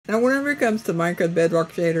Now whenever it comes to Minecraft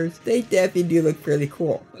Bedrock shaders, they definitely do look fairly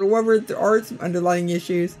cool. However, there are some underlying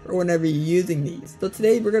issues for whenever you're using these. So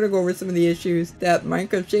today we're going to go over some of the issues that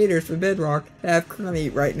Minecraft shaders for Bedrock have currently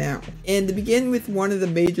right now. And to begin with, one of the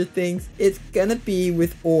major things, it's gonna be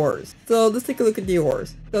with ores. So let's take a look at the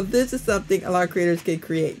ores. So this is something a lot of creators can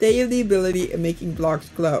create. They have the ability of making blocks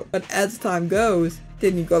glow. But as time goes,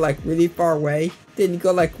 then you go like really far away,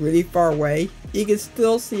 you can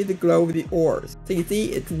still see the glow of the ores. So you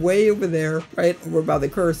see it's way over there, right over by the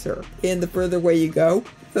cursor. And the further away you go,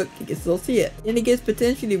 look, you can still see it. And it gets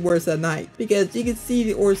potentially worse at night, because you can see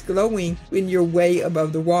the ores glowing when you're way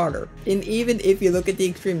above the water. And even if you look at the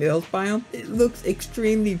extreme hills biome, it looks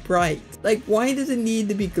extremely bright. Like, why does it need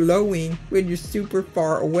to be glowing when you're super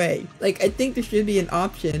far away? Like, I think there should be an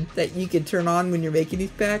option that you can turn on when you're making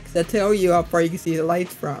these packs that tell you how far you can see the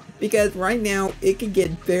lights from. Because right now, it can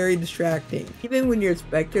get very distracting. Even when you're in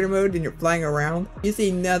spectator mode and you're flying around, you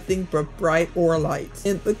see nothing but bright ore lights.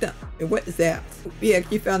 And look down, what is that? We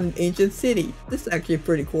actually found an ancient city. This is actually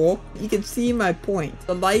pretty cool. You can see my point.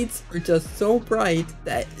 The lights are just so bright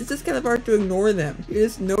that it's just kind of hard to ignore them. You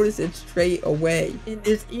just notice it straight away. And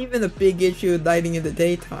there's even a big issue with lighting in the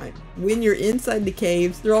daytime. When you're inside the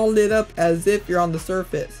caves, they're all lit up as if you're on the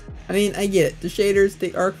surface. I mean, I get it, the shaders,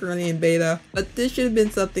 they are currently in beta, but this should have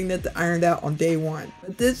been something that they ironed out on day one.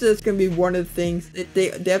 But this is going to be one of the things that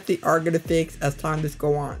they definitely are going to fix as time does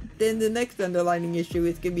go on. Then the next underlying issue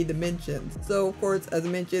is going to be dimensions. So of course, as I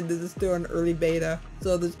mentioned, this is still an early beta,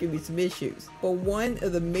 so there's going to be some issues. But one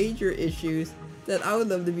of the major issues that I would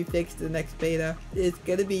love to be fixed in the next beta is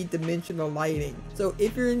going to be dimensional lighting. So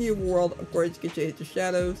if you're in your world, of course you can change the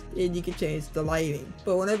shadows and you can change the lighting.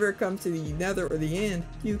 But whenever it comes to the nether or the end,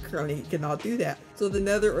 you currently cannot do that. So the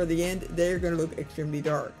nether or the end, they're going to look extremely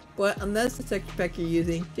dark. But unless the texture pack you're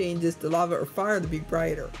using changes the lava or fire to be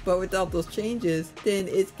brighter. But without those changes, then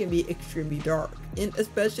it's going to be extremely dark. And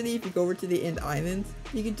especially if you go over to the end islands,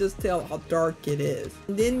 you can just tell how dark it is.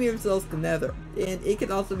 And then we have ourselves the nether, and it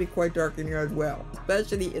can also be quite dark in here as well.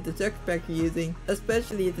 Especially if the texture pack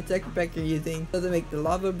you're using, doesn't make the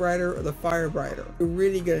lava brighter or the fire brighter. You're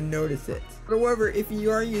really going to notice it. However, if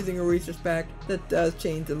you are using a research pack that does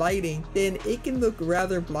change the lighting, then it can look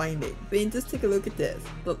rather blinding. I mean, just take a look at this.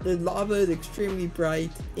 Look, the lava is extremely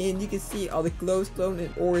bright, and you can see all the glowstone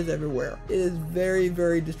and ores everywhere. It is very,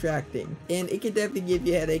 very distracting, and it can definitely give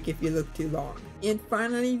you a headache if you look too long. And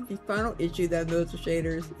finally, the final issue that I've noticed with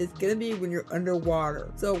shaders is going to be when you're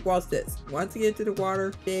underwater. So watch this. Once you get to the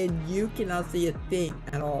water, then you cannot see a thing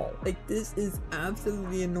at all. Like, this is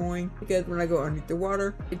absolutely annoying, because when I go underneath the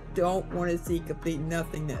water, I don't want to see complete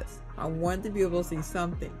nothingness. I want to be able to see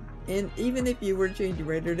something. And even if you were to change your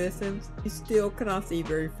radar distance, you still cannot see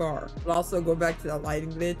very far. But also go back to that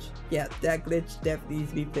lighting glitch. Yeah, that glitch definitely needs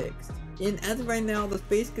to be fixed. And as of right now, that's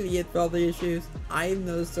basically it for all the issues I've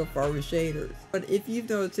noticed so far with shaders. But if you've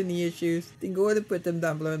noticed any issues, then go ahead and put them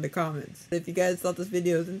down below in the comments. If you guys thought this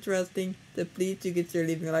video was interesting, then please do consider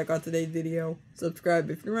leaving a like on today's video.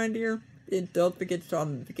 Subscribe if you're around here. And don't forget to turn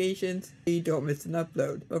on notifications so you don't miss an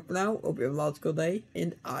upload. But for now, hope you have a logical day,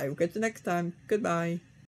 and I will catch you next time. Goodbye.